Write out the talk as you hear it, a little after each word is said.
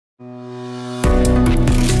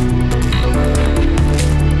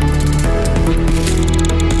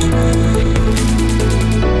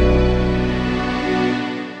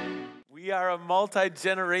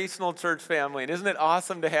multi-generational church family. And isn't it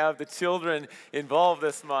awesome to have the children involved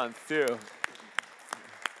this month, too?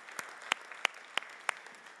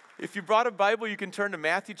 If you brought a Bible, you can turn to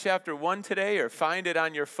Matthew chapter 1 today or find it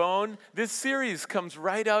on your phone. This series comes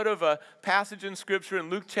right out of a passage in Scripture in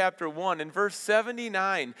Luke chapter 1. In verse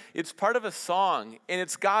 79, it's part of a song, and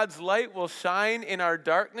it's God's light will shine in our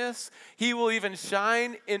darkness. He will even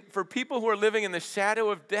shine for people who are living in the shadow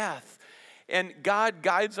of death. And God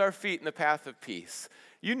guides our feet in the path of peace.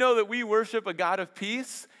 You know that we worship a God of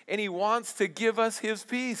peace, and He wants to give us His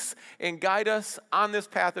peace and guide us on this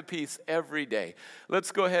path of peace every day.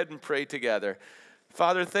 Let's go ahead and pray together.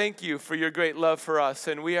 Father, thank you for your great love for us,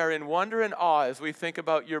 and we are in wonder and awe as we think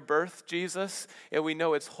about your birth, Jesus, and we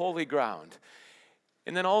know it's holy ground.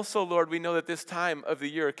 And then also, Lord, we know that this time of the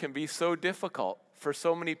year can be so difficult for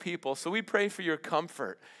so many people, so we pray for your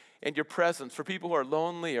comfort and your presence for people who are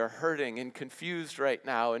lonely or hurting and confused right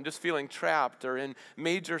now and just feeling trapped or in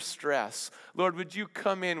major stress. Lord, would you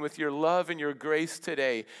come in with your love and your grace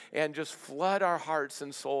today and just flood our hearts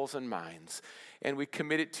and souls and minds. And we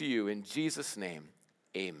commit it to you in Jesus' name,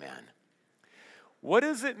 amen. What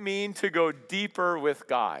does it mean to go deeper with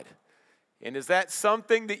God? And is that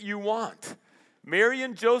something that you want? Mary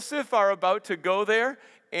and Joseph are about to go there.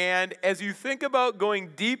 And as you think about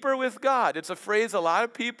going deeper with God, it's a phrase a lot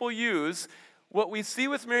of people use. What we see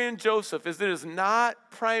with Mary and Joseph is that it is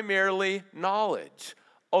not primarily knowledge.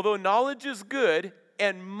 Although knowledge is good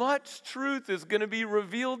and much truth is going to be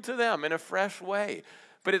revealed to them in a fresh way.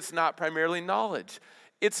 But it's not primarily knowledge.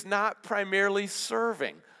 It's not primarily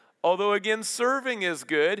serving. Although again, serving is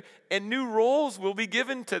good and new roles will be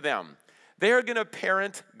given to them. They are going to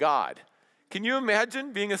parent God. Can you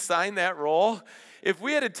imagine being assigned that role? If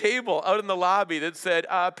we had a table out in the lobby that said,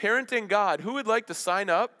 parenting God, who would like to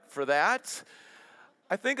sign up for that?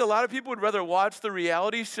 I think a lot of people would rather watch the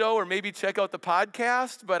reality show or maybe check out the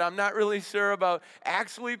podcast, but I'm not really sure about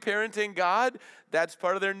actually parenting God. That's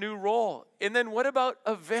part of their new role. And then what about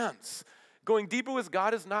events? Going deeper with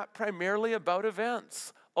God is not primarily about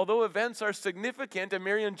events. Although events are significant, and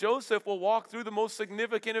Mary and Joseph will walk through the most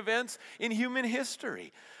significant events in human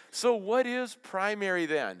history. So what is primary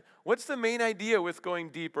then? What's the main idea with going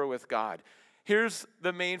deeper with God? Here's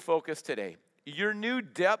the main focus today. Your new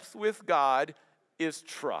depth with God is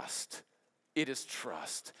trust. It is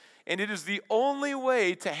trust. And it is the only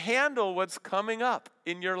way to handle what's coming up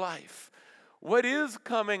in your life. What is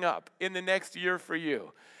coming up in the next year for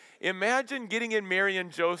you? Imagine getting in Mary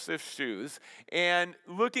and Joseph's shoes and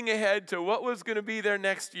looking ahead to what was going to be their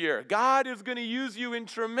next year. God is going to use you in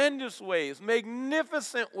tremendous ways,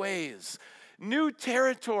 magnificent ways, new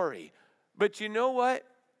territory. But you know what?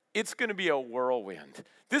 It's going to be a whirlwind.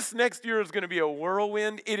 This next year is going to be a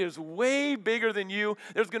whirlwind. It is way bigger than you.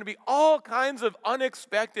 There's going to be all kinds of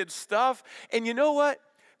unexpected stuff. And you know what?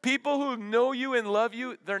 People who know you and love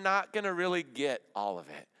you, they're not going to really get all of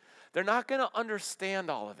it. They're not going to understand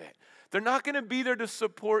all of it. They're not going to be there to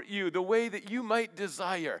support you the way that you might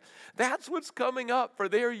desire. That's what's coming up for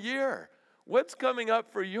their year. What's coming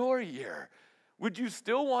up for your year? Would you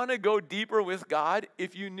still want to go deeper with God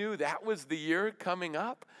if you knew that was the year coming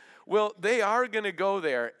up? Well, they are going to go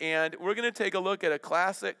there, and we're going to take a look at a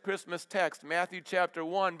classic Christmas text, Matthew chapter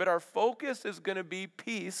 1, but our focus is going to be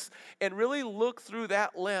peace and really look through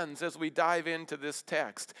that lens as we dive into this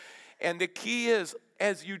text. And the key is,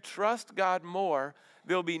 as you trust God more,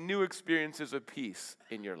 there'll be new experiences of peace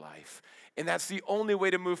in your life. And that's the only way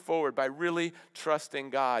to move forward, by really trusting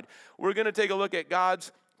God. We're going to take a look at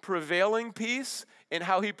God's prevailing peace and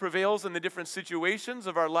how He prevails in the different situations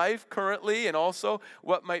of our life currently and also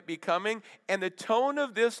what might be coming. And the tone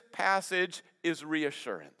of this passage is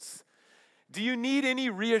reassurance. Do you need any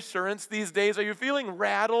reassurance these days? Are you feeling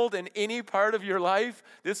rattled in any part of your life?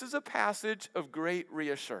 This is a passage of great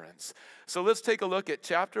reassurance. So let's take a look at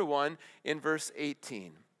chapter 1 in verse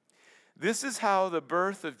 18. This is how the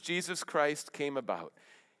birth of Jesus Christ came about.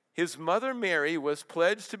 His mother Mary was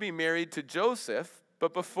pledged to be married to Joseph,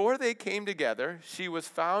 but before they came together, she was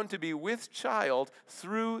found to be with child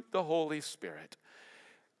through the Holy Spirit.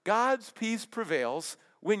 God's peace prevails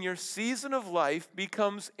when your season of life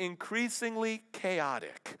becomes increasingly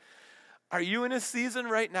chaotic. Are you in a season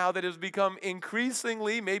right now that has become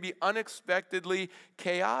increasingly, maybe unexpectedly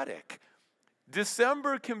chaotic?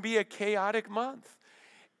 December can be a chaotic month.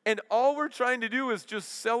 And all we're trying to do is just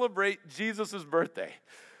celebrate Jesus' birthday.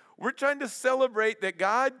 We're trying to celebrate that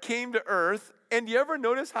God came to earth. And you ever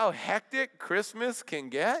notice how hectic Christmas can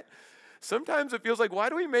get? Sometimes it feels like, why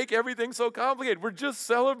do we make everything so complicated? We're just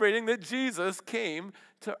celebrating that Jesus came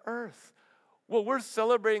to earth. Well, we're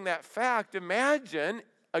celebrating that fact. Imagine,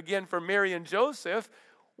 again, for Mary and Joseph,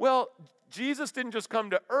 Well, Jesus didn't just come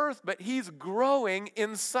to earth, but he's growing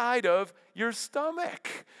inside of your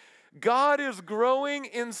stomach. God is growing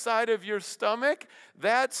inside of your stomach.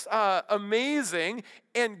 That's amazing.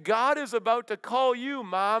 And God is about to call you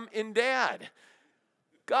mom and dad.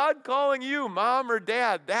 God calling you mom or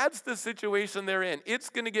dad, that's the situation they're in. It's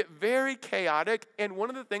going to get very chaotic, and one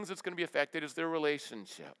of the things that's going to be affected is their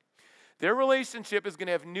relationship. Their relationship is going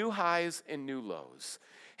to have new highs and new lows.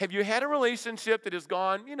 Have you had a relationship that has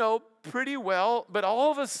gone, pretty well, but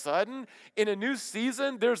all of a sudden, in a new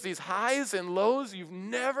season, there's these highs and lows you've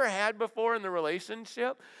never had before in the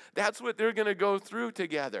relationship? That's what they're going to go through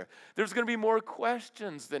together. There's going to be more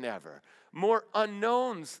questions than ever, more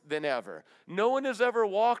unknowns than ever. No one has ever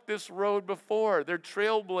walked this road before. They're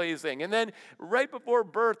trailblazing. And then right before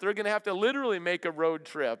birth, they're going to have to literally make a road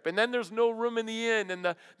trip. And then there's no room in the inn,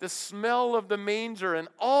 and the smell of the manger, and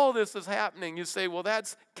all this is happening. You say, well,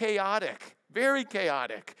 that's chaotic, very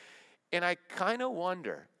chaotic. And I kind of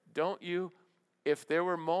wonder, don't you, if there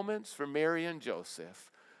were moments for Mary and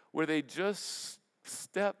Joseph where they just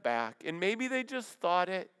stepped back, and maybe they just thought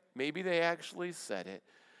it, maybe they actually said it,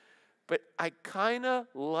 but I kind of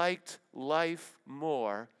liked life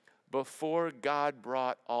more before God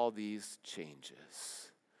brought all these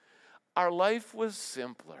changes. Our life was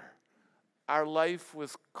simpler. Our life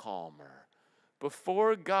was calmer.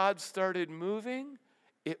 Before God started moving,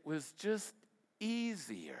 it was just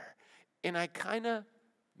easier. And I kind of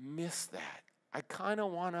miss that. I kind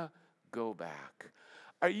of want to go back.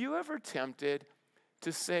 Are you ever tempted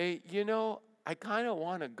to say, I kind of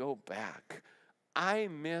want to go back? I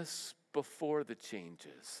miss before the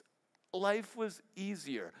changes. Life was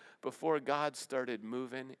easier before God started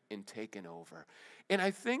moving and taking over. And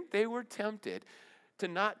I think they were tempted to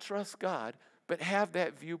not trust God, but have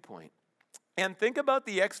that viewpoint. And think about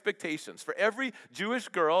the expectations for every Jewish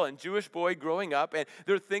girl and Jewish boy growing up, and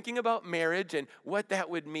they're thinking about marriage and what that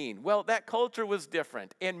would mean. Well, that culture was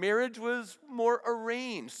different, and marriage was more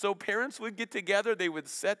arranged. So parents would get together, they would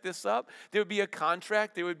set this up, there would be a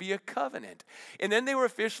contract, there would be a covenant. And then they were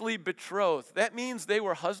officially betrothed. That means they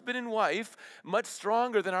were husband and wife, much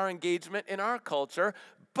stronger than our engagement in our culture.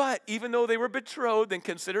 But even though they were betrothed and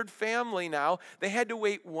considered family now, they had to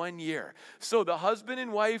wait 1 year. So the husband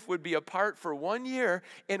and wife would be apart for 1 year.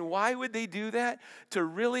 And why would they do that? To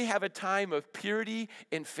really have a time of purity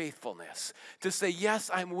and faithfulness. To say, yes,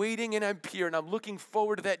 I'm waiting and I'm pure and I'm looking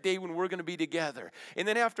forward to that day when we're going to be together. And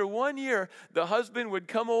then after 1 year, the husband would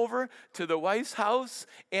come over to the wife's house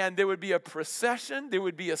and there would be a procession, there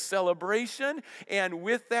would be a celebration. And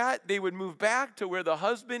with that, they would move back to where the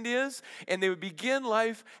husband is and they would begin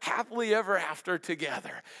life happily ever after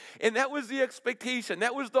together. And that was the expectation.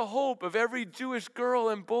 That was the hope of every Jewish girl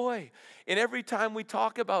and boy. And every time we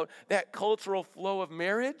talk about that cultural flow of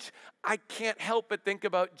marriage, I can't help but think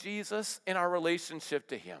about Jesus and our relationship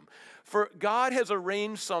to him. For God has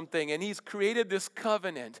arranged something and he's created this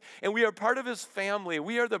covenant and we are part of his family.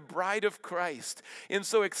 We are the bride of Christ. And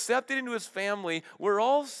so accepted into his family, we're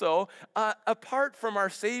also apart from our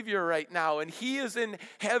Savior right now. And he is in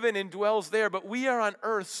heaven and dwells there, but we are on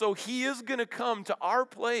earth. So he is going to come to our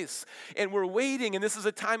place and we're waiting. And this is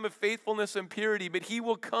a time of faithfulness and purity, but he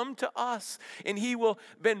will come to us and he will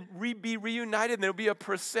then be reunited. And there'll be a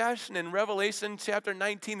procession in Revelation chapter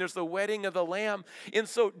 19. There's the wedding of the Lamb. And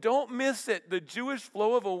so don't miss it. The Jewish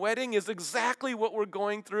flow of a wedding is exactly what we're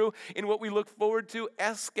going through and what we look forward to.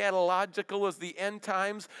 Eschatological is the end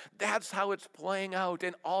times. That's how it's playing out.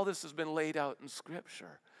 And all this has been laid out in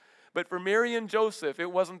Scripture. But for Mary and Joseph, it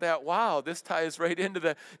wasn't that, wow, this ties right into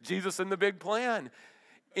the Jesus and the big plan.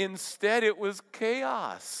 Instead, it was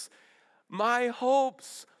chaos. My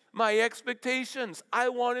hopes, my expectations, I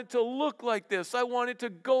want it to look like this. I want it to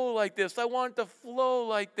go like this. I want it to flow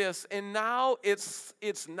like this. And now it's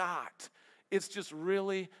not. It's just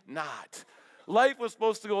really not. Life was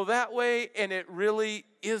supposed to go that way, and it really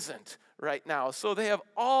isn't right now. So they have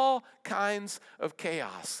all kinds of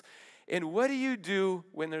chaos. And what do you do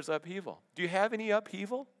when there's upheaval? Do you have any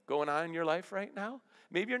upheaval going on in your life right now?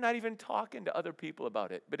 Maybe you're not even talking to other people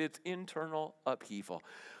about it, but it's internal upheaval.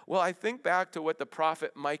 Well, I think back to what the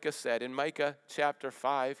prophet Micah said in Micah chapter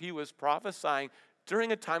 5. He was prophesying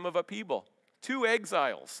during a time of upheaval. 2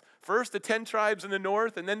 exiles. First, the 10 tribes in the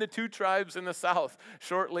north, and then the 2 tribes in the south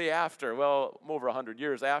shortly after. Well, over 100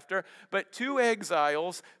 years after. But 2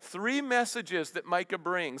 exiles, 3 messages that Micah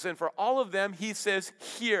brings. And for all of them, he says,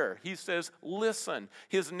 hear. He says, listen.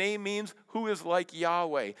 His name means who is like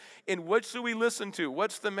Yahweh. And what should we listen to?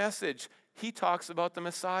 What's the message? he talks about the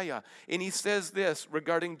Messiah. And he says this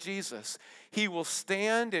regarding Jesus: he will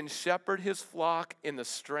stand and shepherd his flock in the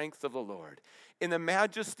strength of the Lord, in the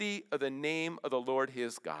majesty of the name of the Lord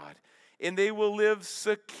his God. And they will live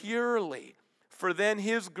securely, for then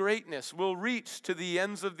his greatness will reach to the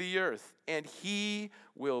ends of the earth, and he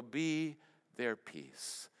will be their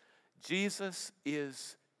peace. Jesus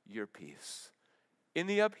is your peace. In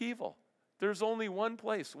the upheaval, there's only one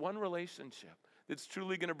place, one relationship that's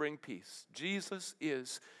truly going to bring peace. Jesus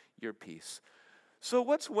is your peace. So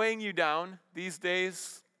what's weighing you down these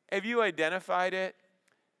days? Have you identified it?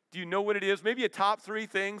 Do you know what it is? Maybe a top 3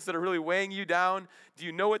 things that are really weighing you down. Do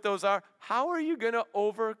you know what those are? How are you going to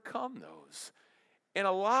overcome those? And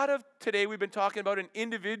a lot of today we've been talking about an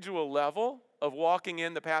individual level of walking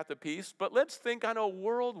in the path of peace, but let's think on a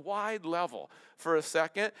worldwide level for a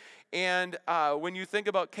second. And when you think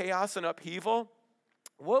about chaos and upheaval,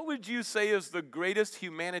 what would you say is the greatest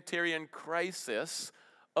humanitarian crisis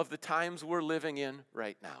of the times we're living in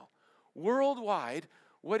right now? Worldwide,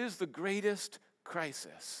 what is the greatest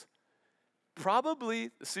crisis?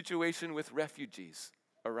 Probably the situation with refugees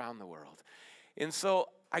around the world. And so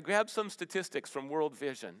I grabbed some statistics from World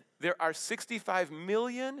Vision. There are 65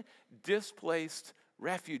 million displaced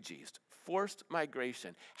refugees, forced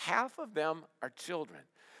migration. Half of them are children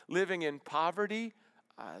living in poverty,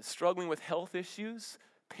 struggling with health issues.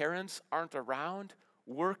 Parents aren't around,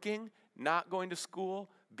 working, not going to school,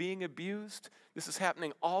 being abused. This is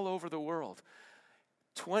happening all over the world.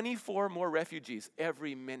 24 more refugees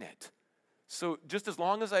every minute. So just as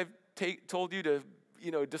long as I've told you to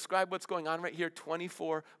describe what's going on right here,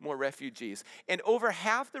 24 more refugees. And over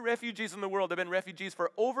half the refugees in the world have been refugees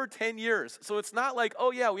for over 10 years. So it's not like,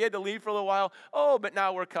 oh yeah, we had to leave for a little while. Oh, but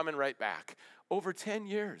now we're coming right back. Over 10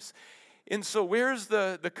 years. And so where's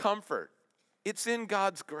the comfort? It's in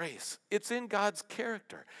God's grace. It's in God's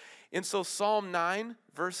character. And so Psalm 9,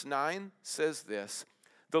 verse 9 says this: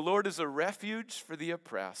 the Lord is a refuge for the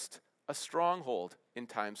oppressed, a stronghold in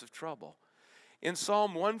times of trouble. In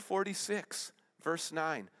Psalm 146, verse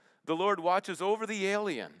 9, the Lord watches over the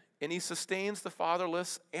alien, and he sustains the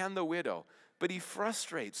fatherless and the widow, but he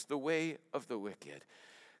frustrates the way of the wicked.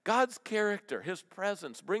 God's character, his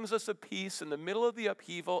presence, brings us a peace in the middle of the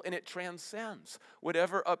upheaval, and it transcends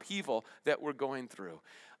whatever upheaval that we're going through.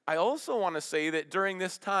 I also want to say that during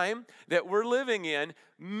this time that we're living in,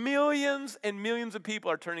 millions and millions of people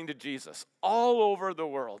are turning to Jesus all over the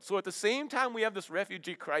world. So at the same time we have this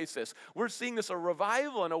refugee crisis, we're seeing a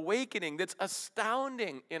revival and awakening that's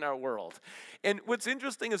astounding in our world. And what's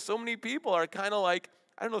interesting is so many people are kind of like,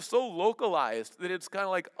 so localized that it's kind of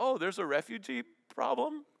like, oh, there's a refugee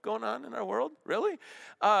problem going on in our world? Really?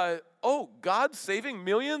 God's saving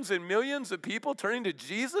millions and millions of people turning to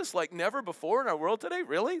Jesus like never before in our world today?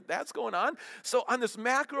 Really? That's going on? So on this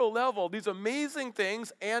macro level, these amazing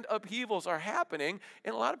things and upheavals are happening,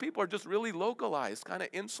 and a lot of people are just really localized, kind of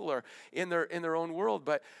insular in their own world.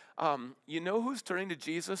 But you know who's turning to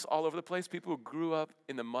Jesus all over the place? People who grew up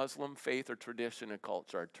in the Muslim faith or tradition and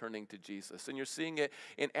culture are turning to Jesus. And you're seeing it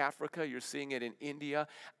in Africa, you're seeing it in India,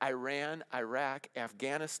 Iran, Iraq,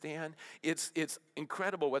 Afghanistan. It's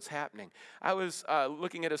incredible what's happening. I was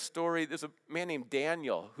looking at a story. There's a man named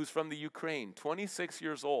Daniel who's from the Ukraine, 26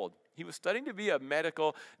 years old. He was studying to be a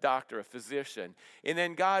medical doctor, a physician, and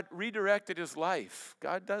then God redirected his life.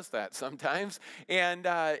 God does that sometimes, and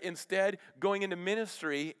instead going into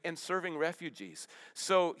ministry and serving refugees.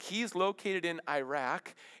 So he's located in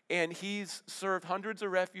Iraq, and he's served hundreds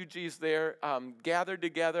of refugees there, gathered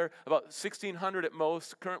together, about 1,600 at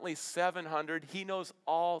most, currently 700. He knows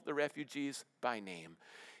all the refugees by name.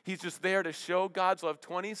 He's just there to show God's love.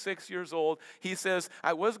 26 years old. He says,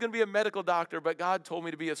 I was going to be a medical doctor, but God told me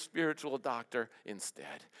to be a spiritual doctor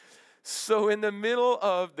instead. So in the middle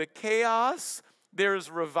of the chaos, there's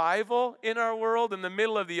revival in our world. In the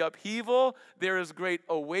middle of the upheaval, there is great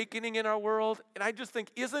awakening in our world. And I just think,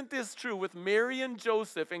 isn't this true with Mary and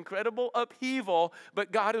Joseph? Incredible upheaval,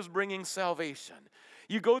 but God is bringing salvation.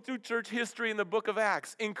 You go through church history in the book of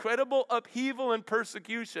Acts, incredible upheaval and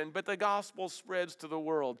persecution, but the gospel spreads to the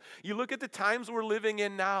world. You look at the times we're living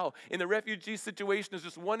in now, and the refugee situation is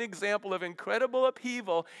just one example of incredible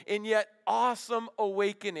upheaval and yet awesome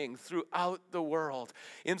awakening throughout the world.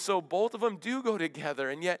 And so both of them do go together,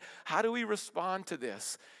 and yet how do we respond to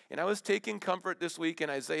this? And I was taking comfort this week in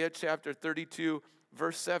Isaiah chapter 32,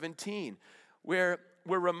 verse 17, where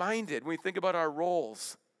we're reminded, when we think about our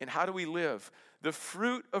roles and how do we live, the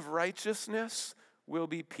fruit of righteousness will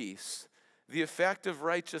be peace. The effect of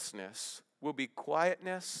righteousness will be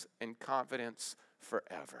quietness and confidence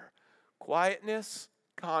forever. Quietness,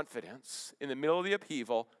 confidence in the middle of the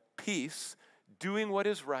upheaval, peace, doing what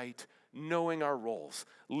is right, knowing our roles,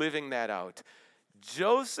 living that out.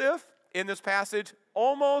 Joseph, in this passage,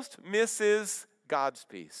 almost misses God's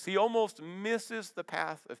peace. He almost misses the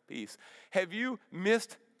path of peace. Have you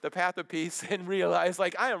missed the path of peace and realized,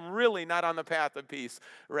 like, I am really not on the path of peace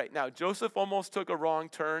right now? Joseph almost took a wrong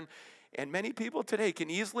turn, and many people today can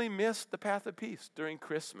easily miss the path of peace during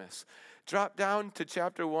Christmas. Drop down to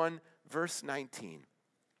chapter 1, verse 19.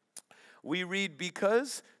 We read,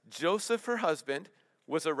 because Joseph, her husband,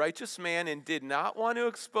 was a righteous man and did not want to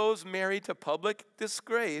expose Mary to public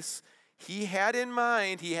disgrace, he set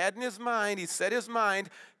his mind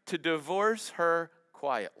to divorce her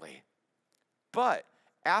quietly. But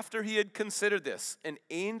after he had considered this, an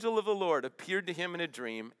angel of the Lord appeared to him in a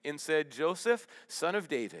dream and said, Joseph, son of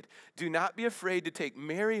David, do not be afraid to take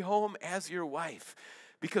Mary home as your wife,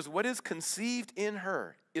 because what is conceived in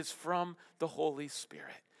her is from the Holy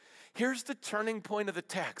Spirit. Here's the turning point of the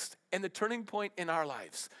text and the turning point in our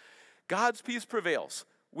lives. God's peace prevails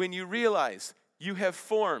when you realize you have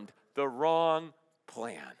formed the wrong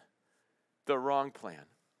plan. The wrong plan.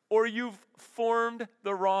 Or you've formed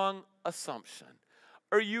the wrong assumption.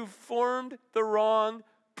 Or you've formed the wrong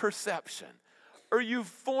perception. Or you've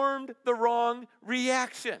formed the wrong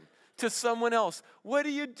reaction to someone else. What do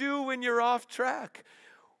you do when you're off track?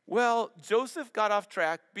 Well, Joseph got off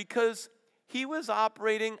track because he was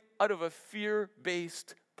operating out of a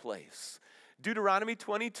fear-based place. Deuteronomy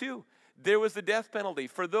 22, there was the death penalty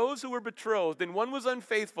for those who were betrothed, and one was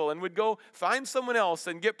unfaithful and would go find someone else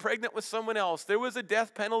and get pregnant with someone else. There was a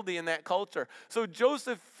death penalty in that culture. So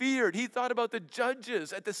Joseph feared. He thought about the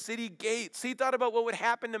judges at the city gates. He thought about what would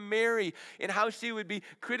happen to Mary and how she would be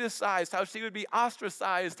criticized, how she would be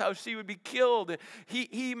ostracized, how she would be killed.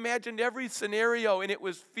 He imagined every scenario, and it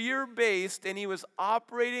was fear-based, and he was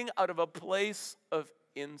operating out of a place of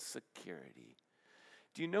insecurity.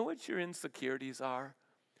 Do you know what your insecurities are?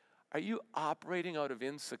 Are you operating out of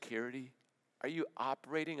insecurity? Are you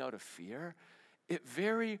operating out of fear? It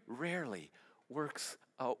very rarely works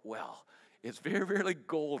out well. It's very rarely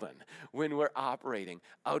golden when we're operating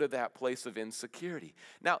out of that place of insecurity.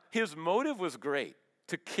 Now, his motive was great,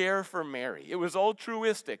 to care for Mary. It was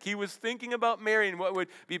altruistic. He was thinking about Mary and what would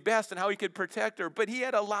be best and how he could protect her, but he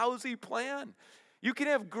had a lousy plan. You can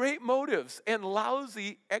have great motives and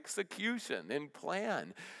lousy execution and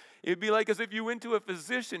plan. It'd be like as if you went to a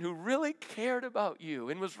physician who really cared about you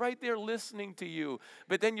and was right there listening to you,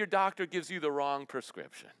 but then your doctor gives you the wrong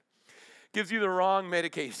prescription, gives you the wrong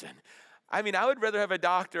medication. I mean, I would rather have a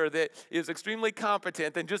doctor that is extremely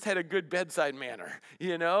competent than just had a good bedside manner,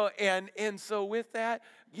 you know? And so with that,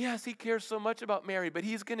 yes, he cares so much about Mary, but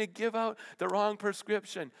he's going to give out the wrong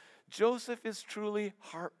prescription. Joseph is truly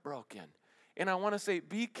heartbroken. And I want to say,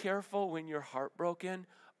 be careful when you're heartbroken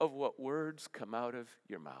of what words come out of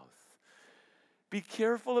your mouth. Be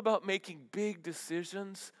careful about making big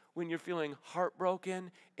decisions when you're feeling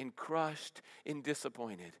heartbroken and crushed and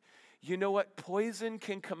disappointed. You know what? Poison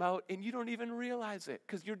can come out and you don't even realize it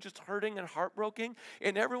because you're just hurting and heartbroken,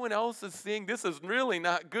 and everyone else is seeing this is really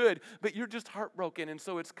not good, but you're just heartbroken, and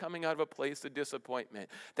so it's coming out of a place of disappointment.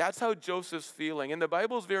 That's how Joseph's feeling. And the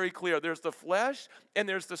Bible's very clear. There's the flesh and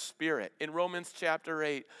there's the spirit in Romans chapter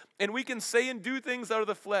 8. And we can say and do things out of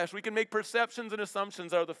the flesh. We can make perceptions and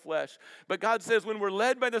assumptions out of the flesh. But God says when we're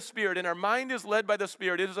led by the Spirit and our mind is led by the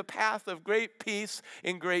Spirit, it is a path of great peace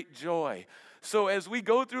and great joy. So as we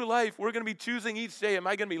go through life, we're going to be choosing each day, am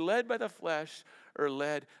I going to be led by the flesh or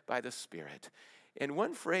led by the Spirit? And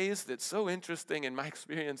one phrase that's so interesting in my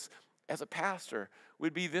experience as a pastor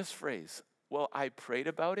would be this phrase, well, I prayed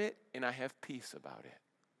about it and I have peace about it.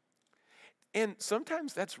 And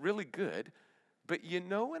sometimes that's really good, but you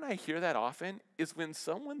know when I hear that often is when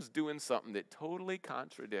someone's doing something that totally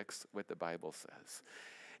contradicts what the Bible says.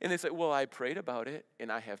 And they say, well, I prayed about it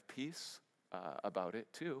and I have peace about it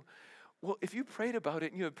too. Well, if you prayed about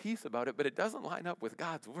it and you have peace about it, but it doesn't line up with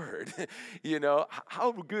God's word, you know,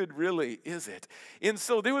 how good really is it? And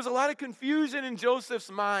so there was a lot of confusion in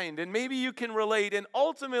Joseph's mind, and maybe you can relate. And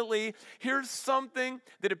ultimately, here's something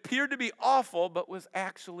that appeared to be awful, but was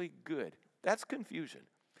actually good. That's confusion.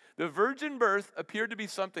 The virgin birth appeared to be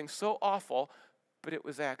something so awful, but it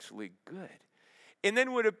was actually good. And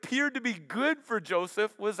then what appeared to be good for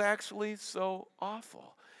Joseph was actually so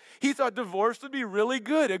awful. He thought divorce would be really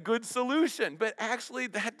good, a good solution, but actually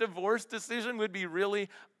that divorce decision would be really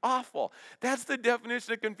awful. That's the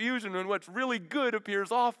definition of confusion, when what's really good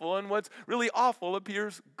appears awful and what's really awful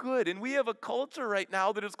appears good. And we have a culture right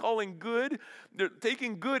now that is calling good, they're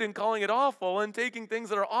taking good and calling it awful, and taking things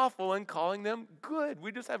that are awful and calling them good.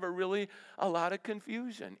 We just have a lot of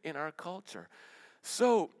confusion in our culture.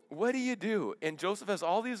 So what do you do? And Joseph has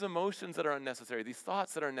all these emotions that are unnecessary, these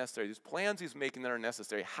thoughts that are unnecessary, these plans he's making that are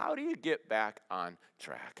necessary. How do you get back on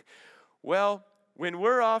track? Well, when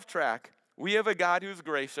we're off track, we have a God who's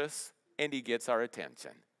gracious, and he gets our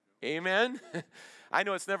attention. Amen? I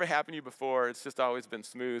know it's never happened to you before. It's just always been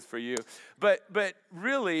smooth for you. But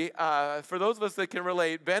really, for those of us that can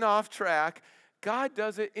relate, been off track, God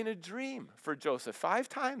does it in a dream for Joseph. 5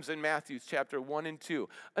 times in Matthew chapter 1 and 2.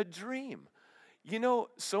 A dream. You know,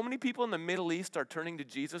 so many people in the Middle East are turning to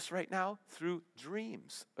Jesus right now through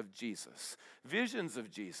dreams of Jesus, visions of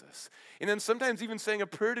Jesus, and then sometimes even saying a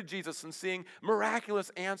prayer to Jesus and seeing miraculous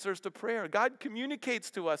answers to prayer. God communicates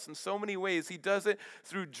to us in so many ways. He does it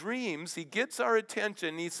through dreams. He gets our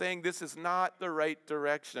attention. He's saying this is not the right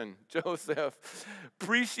direction. Joseph,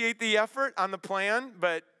 appreciate the effort on the plan,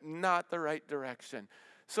 but not the right direction.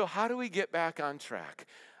 So how do we get back on track?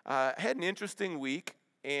 I had an interesting week.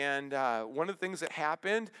 And one of the things that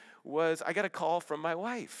happened was I got a call from my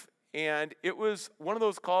wife. And it was one of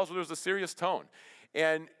those calls where there was a serious tone.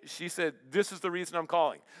 And she said, this is the reason I'm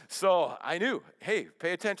calling. So I knew, hey,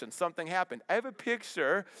 pay attention, something happened. I have a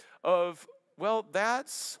picture of, well,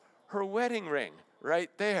 that's her wedding ring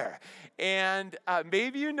right there. And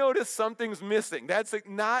maybe you noticed something's missing. That's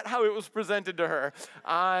not how it was presented to her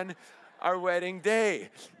on our wedding day.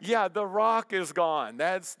 Yeah, the rock is gone.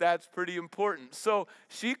 That's pretty important. So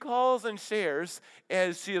she calls and shares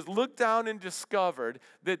as she has looked down and discovered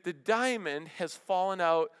that the diamond has fallen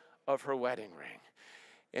out of her wedding ring.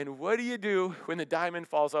 And what do you do when the diamond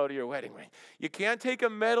falls out of your wedding ring? You can't take a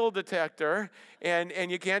metal detector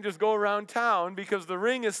and you can't just go around town because the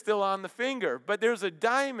ring is still on the finger. But there's a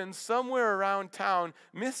diamond somewhere around town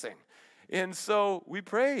missing. And so we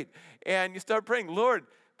prayed. And you start praying, Lord,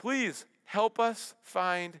 please help us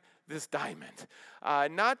find this diamond.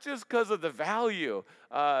 Not just because of the value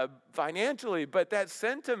financially, but that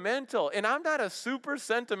sentimental. And I'm not a super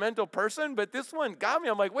sentimental person, but this one got me.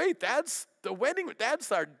 I'm like, wait, that's the wedding. That's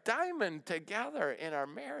our diamond together in our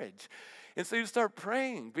marriage. And so you start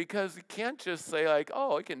praying because you can't just say like,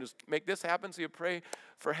 oh, I can just make this happen. So you pray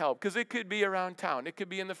for help because it could be around town. It could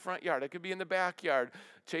be in the front yard. It could be in the backyard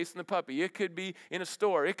chasing the puppy. It could be in a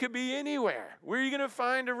store. It could be anywhere. Where are you going to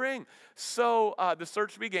find a ring? So the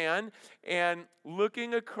search began, and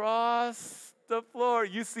looking across the floor,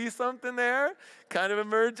 you see something there kind of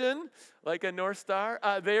emerging like a North Star.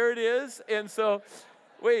 There it is. And so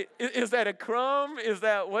wait, is that a crumb? Is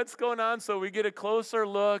that what's going on? So we get a closer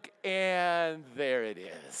look, and there it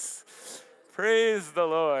is. Praise the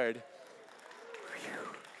Lord.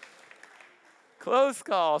 Whew. Close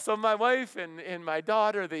call. So my wife and my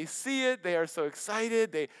daughter, they see it. They are so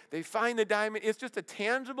excited. They find the diamond. It's just a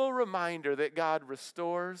tangible reminder that God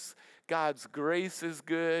restores. God's grace is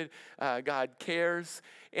good. God cares.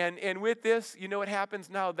 And with this, you know what happens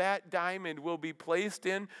now? That diamond will be placed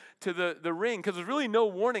into the ring because there's really no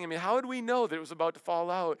warning. I mean, how would we know that it was about to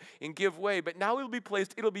fall out and give way? But now it'll be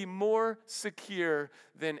placed. It'll be more secure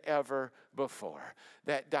than ever before.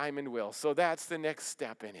 That diamond will. So that's the next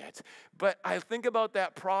step in it. But I think about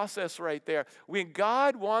that process right there. When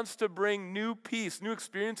God wants to bring new peace, new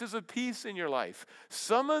experiences of peace in your life,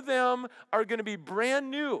 some of them are going to be brand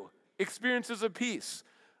new experiences of peace.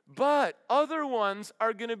 But other ones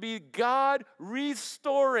are going to be God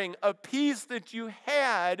restoring a peace that you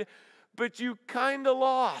had, but you kind of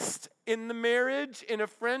lost in the marriage, in a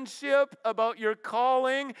friendship, about your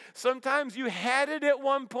calling. Sometimes you had it at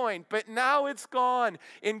one point, but now it's gone,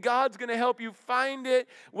 and God's going to help you find it.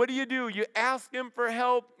 What do? You ask Him for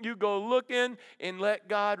help. You go looking and let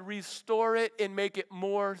God restore it and make it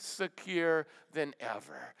more secure than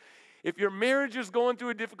ever. If your marriage is going through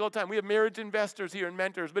a difficult time, we have marriage investors here and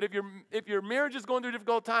mentors, but if your marriage is going through a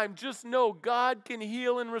difficult time, just know God can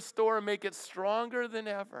heal and restore and make it stronger than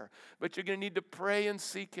ever. But you're going to need to pray and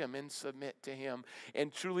seek Him and submit to Him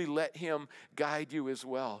and truly let Him guide you as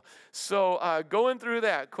well. So going through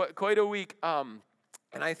that, quite a week.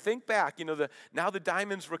 And I think back, now the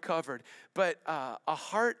diamond's recovered, but a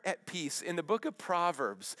heart at peace. In the book of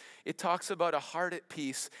Proverbs, it talks about a heart at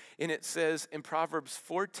peace, and it says in Proverbs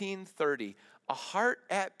 14:30, a heart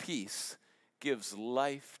at peace gives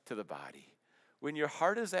life to the body. When your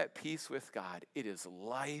heart is at peace with God, it is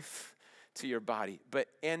life to your body, but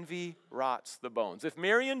envy rots the bones. If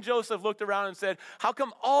Mary and Joseph looked around and said, how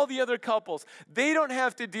come all the other couples, they don't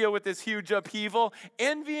have to deal with this huge upheaval?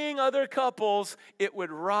 Envying other couples, it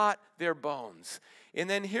would rot their bones. And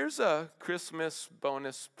then here's a Christmas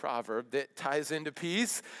bonus proverb that ties into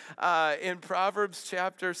peace. In Proverbs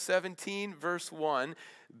chapter 17, verse 1,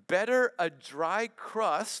 better a dry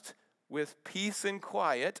crust with peace and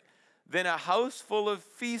quiet than a house full of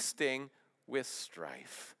feasting with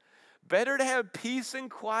strife. Better to have peace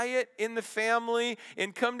and quiet in the family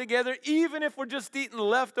and come together, even if we're just eating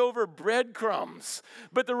leftover breadcrumbs.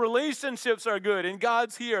 But the relationships are good and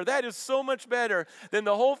God's here. That is so much better than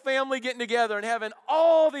the whole family getting together and having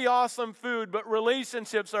all the awesome food, but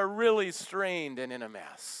relationships are really strained and in a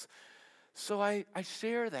mess. So I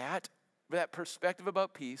share that perspective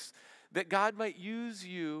about peace, that God might use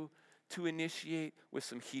you to initiate with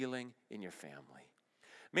some healing in your family.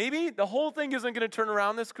 Maybe the whole thing isn't going to turn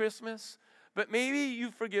around this Christmas, but maybe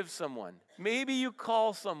you forgive someone. Maybe you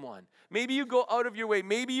call someone. Maybe you go out of your way.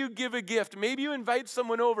 Maybe you give a gift. Maybe you invite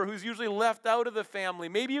someone over who's usually left out of the family.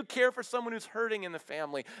 Maybe you care for someone who's hurting in the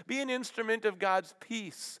family. Be an instrument of God's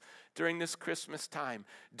peace during this Christmas time,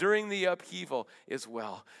 during the upheaval as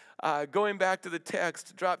well. Going back to the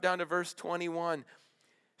text, drop down to verse 21.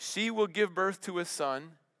 She will give birth to a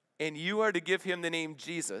son, and you are to give him the name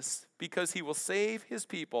Jesus, because he will save his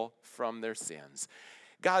people from their sins.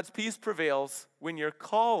 God's peace prevails when your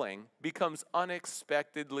calling becomes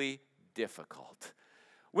unexpectedly difficult.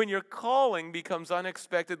 When your calling becomes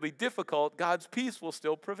unexpectedly difficult, God's peace will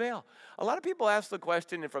still prevail. A lot of people ask the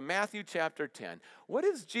question from Matthew chapter 10, what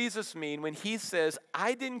does Jesus mean when he says,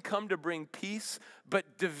 I didn't come to bring peace,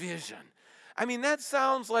 but division? I mean, that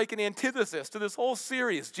sounds like an antithesis to this whole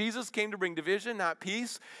series. Jesus came to bring division, not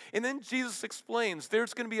peace. And then Jesus explains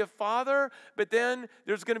there's going to be a father, but then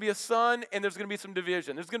there's going to be a son, and there's going to be some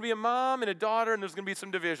division. There's going to be a mom and a daughter, and there's going to be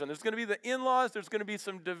some division. There's going to be the in-laws, there's going to be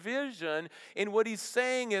some division. And what he's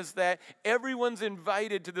saying is that everyone's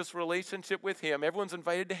invited to this relationship with him. Everyone's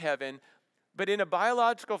invited to heaven. But in a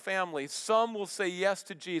biological family, some will say yes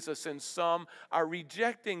to Jesus and some are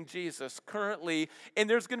rejecting Jesus currently. And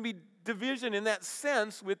there's going to be division in that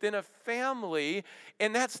sense within a family,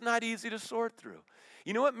 and that's not easy to sort through.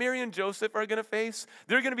 You know what Mary and Joseph are going to face?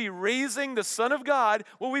 They're going to be raising the Son of God.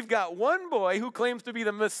 Well, we've got one boy who claims to be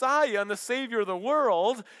the Messiah and the Savior of the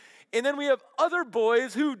world, and then we have other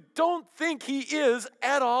boys who don't think he is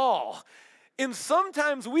at all. And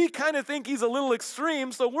sometimes we kind of think he's a little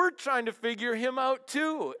extreme, so we're trying to figure him out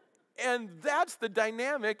too. And that's the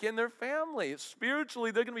dynamic in their family. Spiritually,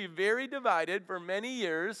 they're going to be very divided for many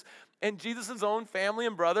years, and Jesus' own family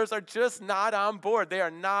and brothers are just not on board. They are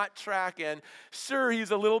not tracking. Sure, he's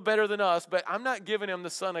a little better than us, but I'm not giving him the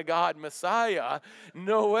Son of God, Messiah.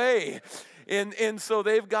 No way. And so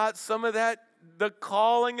they've got some of that. The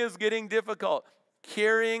calling is getting difficult.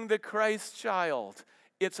 Carrying the Christ child.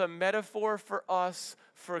 It's a metaphor for us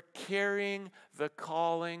for carrying the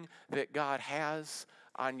calling that God has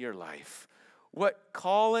on your life. What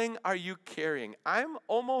calling are you carrying? I'm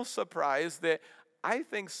almost surprised that I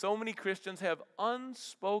think so many Christians have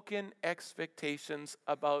unspoken expectations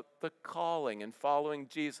about the calling and following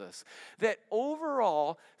Jesus, that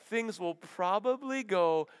overall things will probably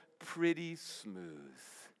go pretty smooth.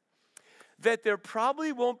 That there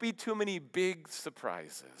probably won't be too many big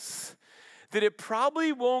surprises. That it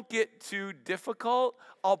probably won't get too difficult.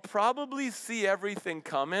 I'll probably see everything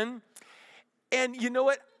coming. And you know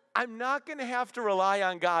what? I'm not going to have to rely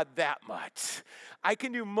on God that much. I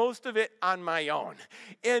can do most of it on my own.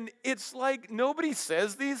 And it's like nobody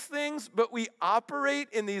says these things, but we operate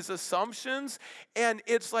in these assumptions. And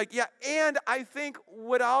it's like, yeah, and I think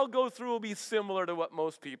what I'll go through will be similar to what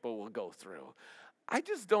most people will go through. I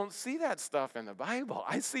just don't see that stuff in the Bible.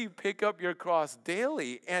 I see pick up your cross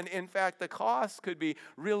daily. And in fact, the cost could be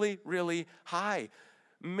really, really high.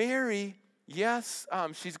 Mary, yes,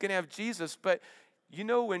 she's going to have Jesus. But you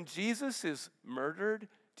know, when Jesus is murdered,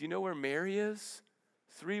 do you know where Mary is?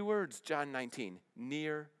 3 words, John 19,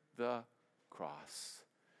 near the cross.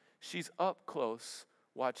 She's up close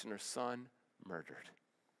watching her son murdered.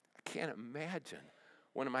 I can't imagine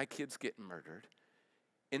one of my kids getting murdered.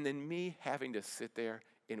 And then me having to sit there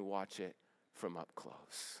and watch it from up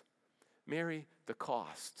close. Mary, the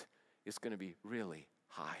cost is going to be really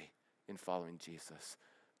high in following Jesus.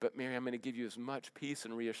 But Mary, I'm going to give you as much peace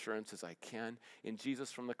and reassurance as I can. And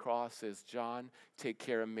Jesus from the cross says, John, take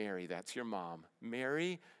care of Mary. That's your mom.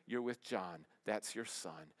 Mary, you're with John. That's your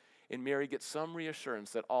son. And Mary gets some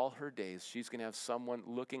reassurance that all her days she's going to have someone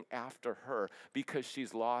looking after her because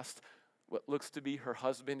she's lost what looks to be her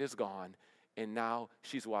husband is gone. And now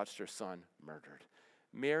she's watched her son murdered.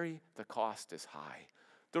 Mary, the cost is high.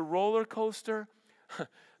 The roller coaster,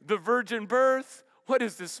 the virgin birth, what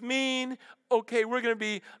does this mean? Okay, we're going to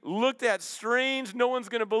be looked at strange. No one's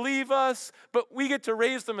going to believe us. But we get to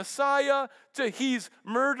raise the Messiah to he's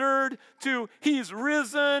murdered to he's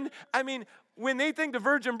risen. I mean, when they think the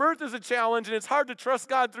virgin birth is a challenge and it's hard to trust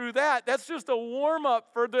God through that, that's just a warm-up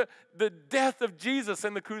for the death of Jesus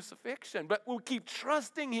and the crucifixion. But we'll keep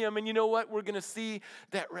trusting him, and you know what? We're going to see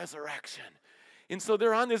that resurrection. And so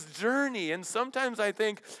they're on this journey, and sometimes I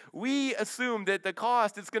think we assume that the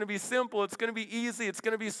cost, it's going to be simple, it's going to be easy, it's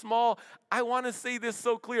going to be small. I want to say this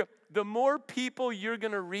so clear. The more people you're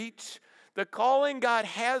going to reach, the calling God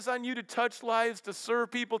has on you to touch lives, to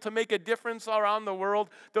serve people, to make a difference around the world,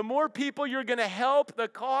 the more people you're going to help, the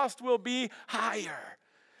cost will be higher.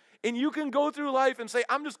 And you can go through life and say,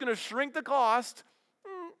 I'm just going to shrink the cost.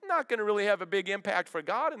 Not going to really have a big impact for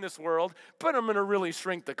God in this world, but I'm going to really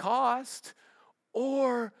shrink the cost.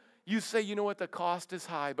 Or you say, you know what, the cost is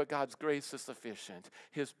high, but God's grace is sufficient.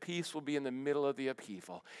 His peace will be in the middle of the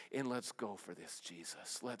upheaval. And let's go for this,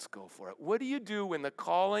 Jesus. Let's go for it. What do you do when the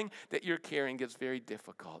calling that you're carrying gets very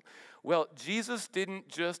difficult? Well, Jesus didn't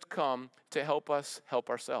just come to help us help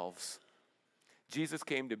ourselves. Jesus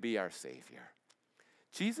came to be our Savior.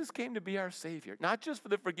 Jesus came to be our Savior, not just for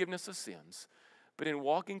the forgiveness of sins, but in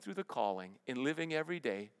walking through the calling, in living every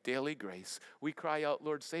day, daily grace, we cry out,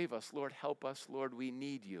 Lord, save us. Lord, help us. Lord, we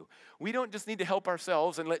need you. We don't just need to help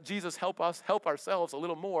ourselves and let Jesus help us help ourselves a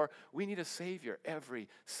little more. We need a Savior every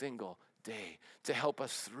single day to help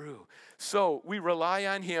us through. So we rely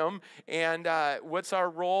on him. And what's our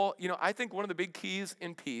role? You know, I think one of the big keys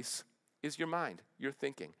in peace is your mind, your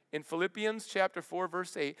thinking. In Philippians chapter 4,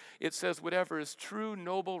 verse 8, it says, whatever is true,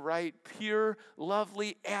 noble, right, pure,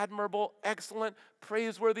 lovely, admirable, excellent,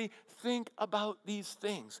 praiseworthy, think about these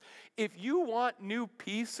things. If you want new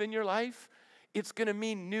peace in your life, it's going to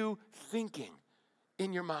mean new thinking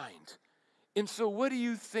in your mind. And so what are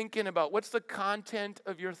you thinking about? What's the content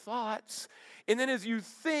of your thoughts? And then as you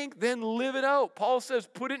think, then live it out. Paul says,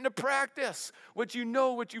 put it into practice. What you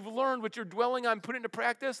know, what you've learned, what you're dwelling on, put it into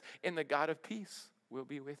practice, and the God of peace will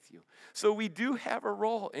be with you. So we do have a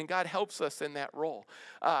role, and God helps us in that role.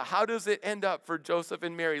 How does it end up for Joseph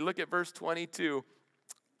and Mary? Look at verse 22.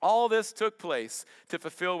 All this took place to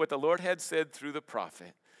fulfill what the Lord had said through the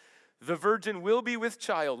prophet. The virgin will be with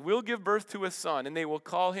child, will give birth to a son, and they will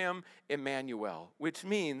call him Emmanuel, which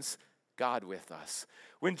means God with us.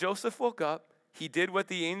 When Joseph woke up, he did what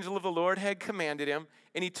the angel of the Lord had commanded him,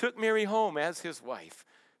 and he took Mary home as his wife.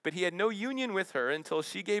 But he had no union with her until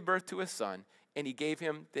she gave birth to a son, and he gave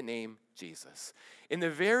him the name Jesus. In the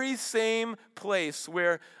very same place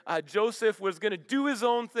where Joseph was going to do his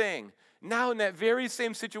own thing, now in that very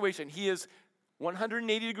same situation, he is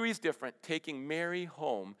 180 degrees different, taking Mary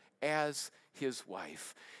home as his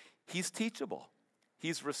wife. He's teachable.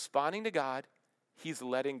 He's responding to God. He's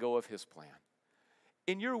letting go of his plan.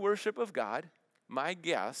 In your worship of God, my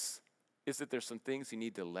guess is that there's some things you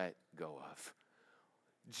need to let go of.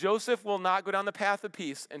 Joseph will not go down the path of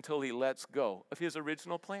peace until he lets go of his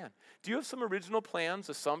original plan. Do you have some original plans,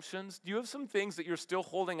 assumptions? Do you have some things that you're still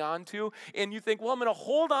holding on to? And you think, well, I'm going to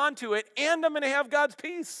hold on to it and I'm going to have God's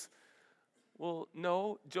peace. Well,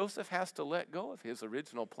 no, Joseph has to let go of his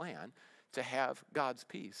original plan to have God's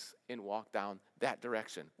peace and walk down that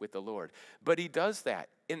direction with the Lord. But he does that,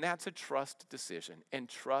 and that's a trust decision, and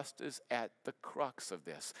trust is at the crux of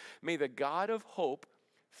this. May the God of hope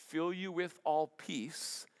fill you with all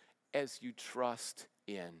peace as you trust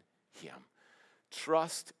in him.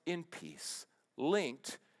 Trust in peace.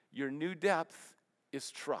 Linked, your new depth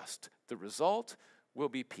is trust. The result will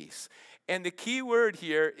be peace. And the key word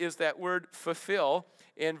here is that word fulfill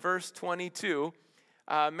in verse 22.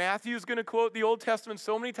 Matthew's going to quote the Old Testament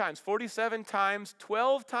so many times, 47 times,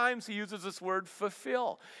 12 times he uses this word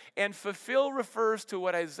fulfill. And fulfill refers to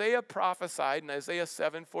what Isaiah prophesied in Isaiah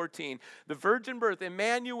 7:14. The virgin birth,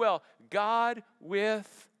 Emmanuel, God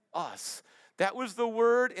with us. That was the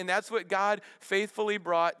word, and that's what God faithfully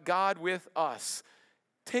brought, God with us.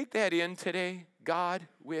 Take that in today, God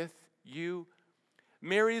with you.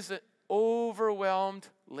 Mary's an overwhelmed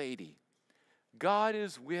lady. God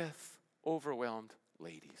is with overwhelmed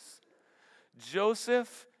ladies.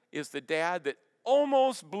 Joseph is the dad that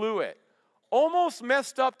almost blew it, almost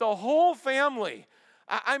messed up the whole family.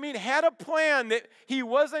 I mean, had a plan that he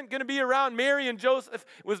wasn't going to be around Mary and Joseph,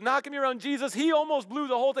 was not going to be around Jesus. He almost blew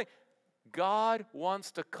the whole thing. God wants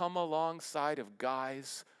to come alongside of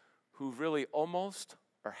guys who really almost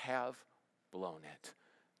or have blown it.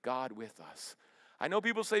 God with us. I know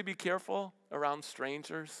people say be careful around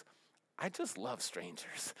strangers. I just love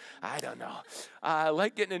strangers. I don't know. I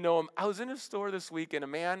like getting to know them. I was in a store this week, and a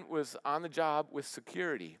man was on the job with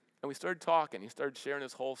security. And we started talking. He started sharing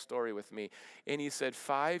his whole story with me. And he said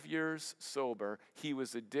 5 years sober, he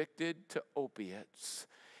was addicted to opiates.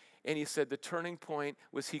 And he said the turning point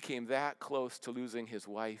was he came that close to losing his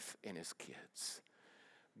wife and his kids.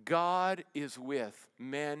 God is with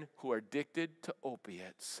men who are addicted to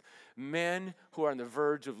opiates, men who are on the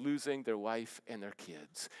verge of losing their wife and their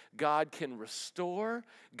kids. God can restore.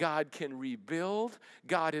 God can rebuild.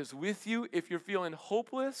 God is with you if you're feeling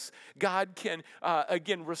hopeless. God can,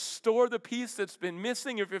 again, restore the peace that's been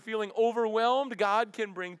missing. If you're feeling overwhelmed, God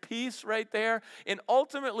can bring peace right there. And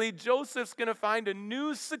ultimately, Joseph's going to find a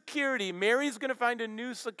new security. Mary's going to find a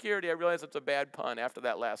new security. I realize it's a bad pun after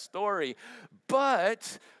that last story.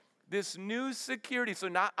 But this new security, so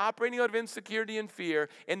not operating out of insecurity and fear,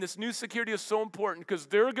 and this new security is so important because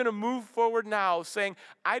they're going to move forward now saying,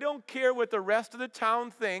 I don't care what the rest of the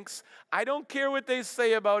town thinks. I don't care what they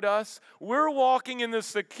say about us. We're walking in the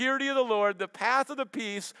security of the Lord, the path of the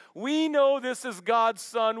peace. We know this is God's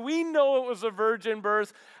son. We know it was a virgin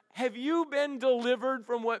birth. Have you been delivered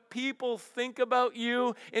from what people think about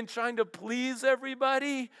you in trying to please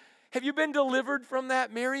everybody? Have you been delivered from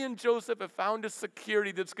that? Mary and Joseph have found a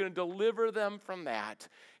security that's going to deliver them from that.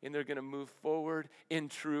 And they're going to move forward in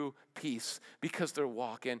true peace because they're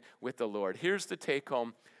walking with the Lord. Here's the take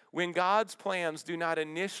home. When God's plans do not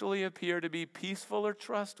initially appear to be peaceful or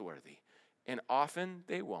trustworthy, and often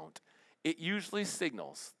they won't, it usually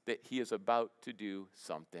signals that he is about to do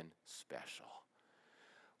something special.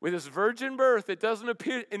 With his virgin birth, it doesn't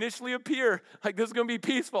initially appear like this is going to be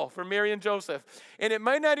peaceful for Mary and Joseph. And it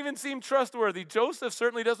might not even seem trustworthy. Joseph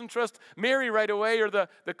certainly doesn't trust Mary right away or the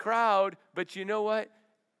crowd. But you know what?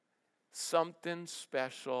 Something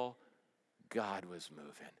special, God was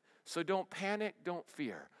moving. So don't panic, don't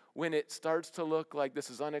fear. When it starts to look like this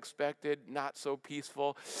is unexpected, not so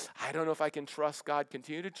peaceful, I don't know if I can trust God.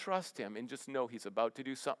 Continue to trust him and just know he's about to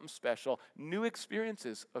do something special. New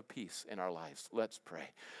experiences of peace in our lives. Let's pray.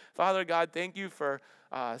 Father God, thank you for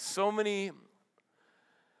so many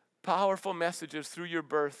powerful messages through your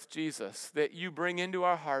birth, Jesus, that you bring into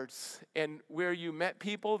our hearts. And where you met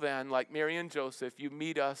people then, like Mary and Joseph, you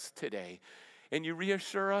meet us today. And you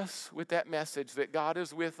reassure us with that message that God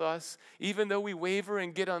is with us, even though we waver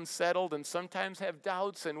and get unsettled and sometimes have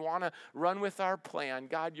doubts and want to run with our plan.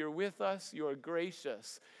 God, you're with us. You're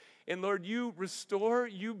gracious. And Lord, you restore,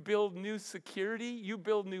 you build new security, you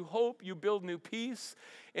build new hope, you build new peace.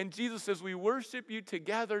 And Jesus, as we worship you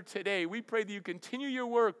together today, we pray that you continue your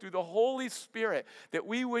work through the Holy Spirit, that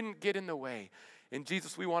we wouldn't get in the way. And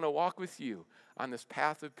Jesus, we want to walk with you on this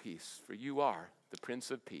path of peace, for you are the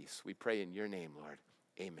Prince of Peace. We pray in your name, Lord.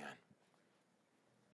 Amen.